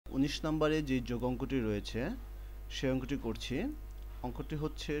19 নম্বরে যে যোগ অঙ্কটি রয়েছে সেই অঙ্কটি করছি। অঙ্কটি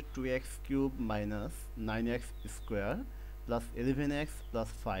হচ্ছে 2x cube minus 9x square plus 11x plus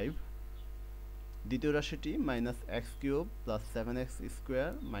 5। দ্বিতীয় রাশিটি minus x cube plus 7x square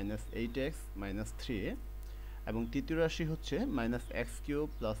minus 8x minus 3, এবং তৃতীয় রাশি হচ্ছে minus x cube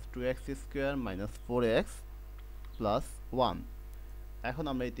plus 2x square minus 4x plus 1। এখন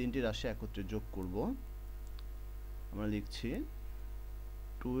আমরা এই তিনটি রাশি একত্রে যোগ করব। আমরা লিখছি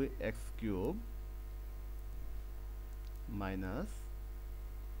 2x cube minus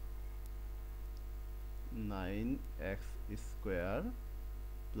 9x square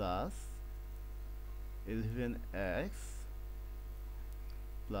plus 11x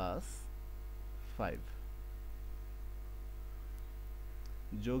plus 5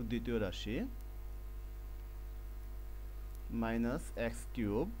 যোগ দ্বিতীয় রাশি minus x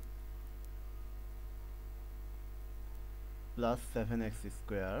cube plus 7x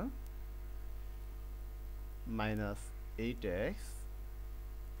square minus 8x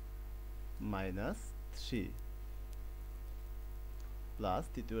minus 3 plus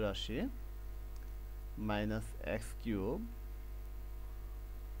তৃতীয় রাশি minus x cube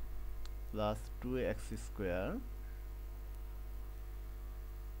plus 2x square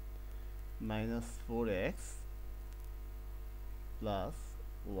minus 4x plus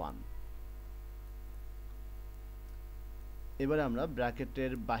 1। এবারে আমরা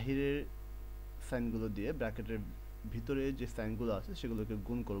ব্র্যাকেটের বাহিরের সাইনগুলো দিয়ে ব্র্যাকেটের ভিতরে যে সাইনগুলো আছে সেগুলোকে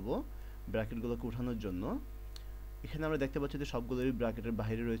গুণ করব ব্র্যাকেটগুলোকে উঠানোর জন্য। এখানে আমরা দেখতে পাচ্ছি যে সবগুলোরই ব্র্যাকেটের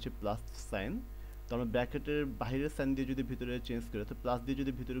বাইরে রয়েছে প্লাস সাইন। তো আমরা ব্র্যাকেটের বাইরের সাইন দিয়ে যদি ভিতরে চেঞ্জ করি, তো প্লাস দিয়ে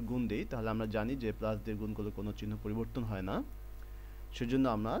যদি ভিতরে গুণ দিই তাহলে আমরা জানি যে প্লাস দিয়ে গুণ করলে কোনো চিহ্ন পরিবর্তন হয় না। সেজন্য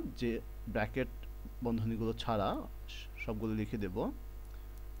আমরা যে ব্র্যাকেট বন্ধনীগুলো ছাড়া সবগুলো লিখে দেব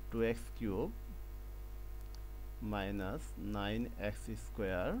 2x cube minus 9x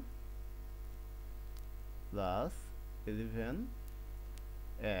square plus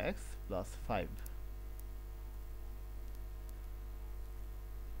 11x plus 5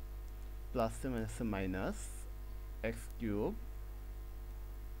 প্লাসে মাইনাসে minus x cube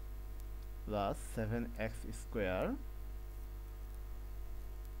plus 7x square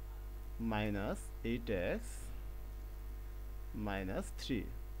minus 8x minus 3,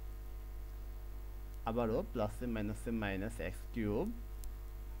 আবারও প্লাসে মাইনাসে minus x cube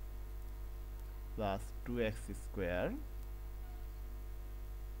plus 2x square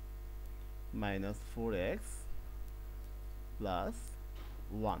minus 4x plus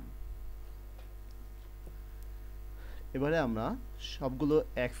 1। এবারে আমরা সবগুলো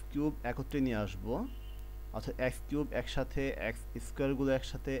এক্স কিউব একত্রে নিয়ে আসব, অর্থাৎ এক্স কিউব একসাথে, এক্স স্কোয়ারগুলো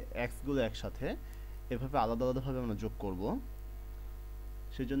একসাথে, এক্সগুলো একসাথে, এভাবে আলাদা আলাদাভাবে আমরা যোগ করব।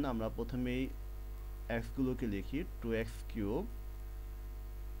 সেজন্য আমরা প্রথমেই এক্সগুলোকে লিখি 2x কিউব,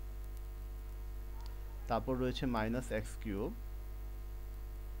 তারপর রয়েছে মাইনাস এক্স কিউব,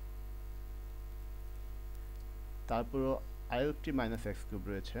 তারপরও আরও একটি মাইনাস এক্স কিউব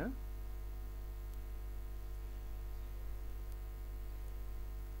রয়েছে,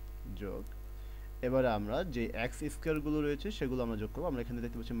 যোগ। এবারে আমরা যে এক্স স্কোয়ারগুলো রয়েছে সেগুলো আমরা যোগ করবো। আমরা এখানে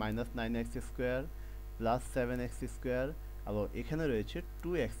দেখতে পাচ্ছি minus 9x square plus 7x square, আবার এখানে রয়েছে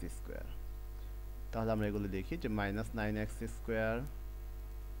 2x স্কোয়ার। তাহলে আমরা এগুলো দেখি যে minus 9x square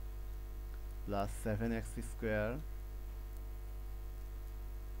plus 7x square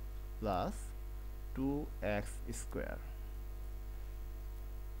plus 2x square.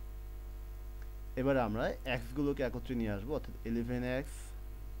 এবার আমরা এক্সগুলোকে একত্রে নিয়ে আসবো, অর্থাৎ 11x,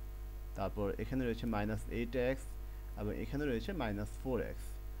 তারপর এখানে রয়েছে মাইনাস 8x এবং এখানে রয়েছে মাইনাস 4x।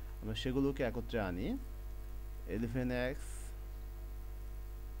 আমরা সেগুলোকে একত্রে আনি, 11x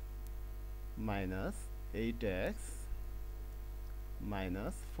minus 8x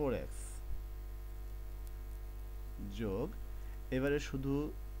minus 4x যোগ। এবারে শুধু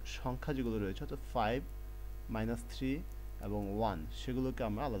সংখ্যা যেগুলো রয়েছে অর্থাৎ 5 মাইনাস 3 এবং 1 সেগুলোকে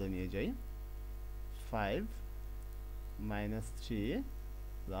আমরা আলাদা নিয়ে যাই। 5 মাইনাস 3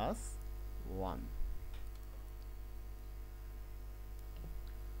 প্লাস 1।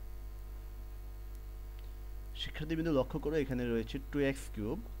 শিক্ষার্থীবৃন্দ লক্ষ্য করো, এখানে রয়েছে 2x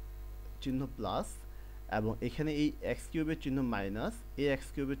কিউব চিহ্ন প্লাস, এবং এখানে এই এক্স কিউবের চিহ্ন মাইনাস, এই এক্স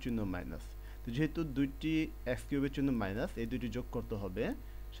কিউবের চিহ্ন মাইনাস। তো যেহেতু দুইটি এক্স কিউবের চিহ্ন মাইনাস, এই দুইটি যোগ করতে হবে,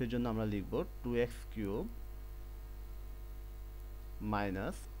 সেজন্য আমরা লিখব 2x cube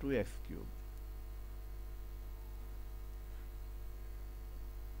minus 2x cube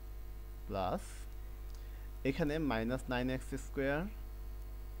plus এখানে মাইনাস 9x স্কোয়ার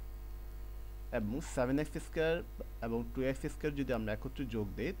এবং 7x স্কোয়ার এবং 2x স্কোয়ার যদি আমরা একত্রে যোগ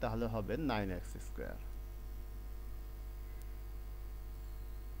দিই তাহলে হবে 9x স্কোয়ার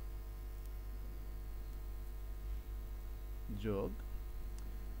যোগ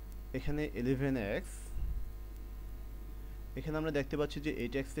এখানে 11x, এখানে আমরা দেখতে পাচ্ছি যে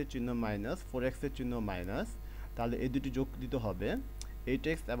 8x এর চিহ্ন মাইনাস, 4x এর চিহ্ন মাইনাস, তাহলে এই দুটি যোগ দিতে হবে।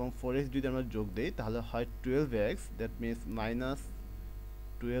 8x এবং 4x যদি আমরা যোগ দেই তাহলে হয় 12x, that means minus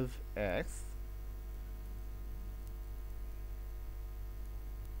 12x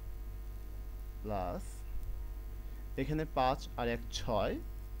plus এখানে 5 আর 1 6,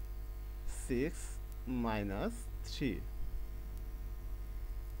 6 মাইনাস 3।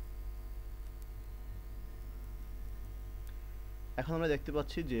 এখন আমরা দেখতে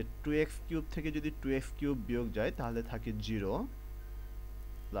পাচ্ছি যে 2x কিউব থেকে যদি 2x কিউব বিয়োগ যায় তাহলে থাকে 0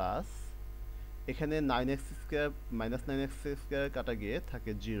 প্লাস এখানে 9x square minus 9x square কাটা গিয়ে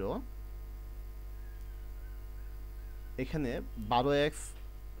থাকে 0, এখানে 12x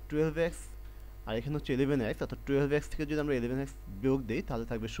 12x আর এখানে হচ্ছে 11x, অর্থাৎ 12x থেকে যদি আমরা 11x বিয়োগ দিই তাহলে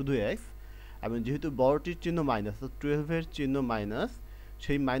থাকবে শুধু x, এবং যেহেতু বড়টির চিহ্ন মাইনাস, তো 12 এর চিহ্ন মাইনাস,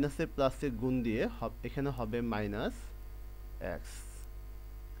 সেই মাইনাসের প্লাসে গুণ দিয়ে এখানে হবে মাইনাস x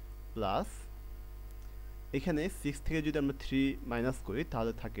প্লাস এখানে 6 থেকে যদি আমরা 3 মাইনাস করি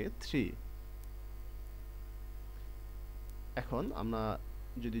তাহলে থাকে 3। এখন আমরা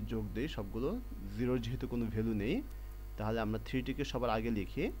যদি যোগ দিই সবগুলো, 0 যেহেতু কোনো ভ্যালু নেই তাহলে আমরা 3টিকে সবার আগে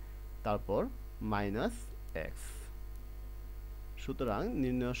লিখি, তারপর মাইনাস x। সুতরাং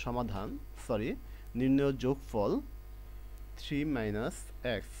নির্ণয় যোগফল 3 মাইনাস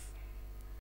x।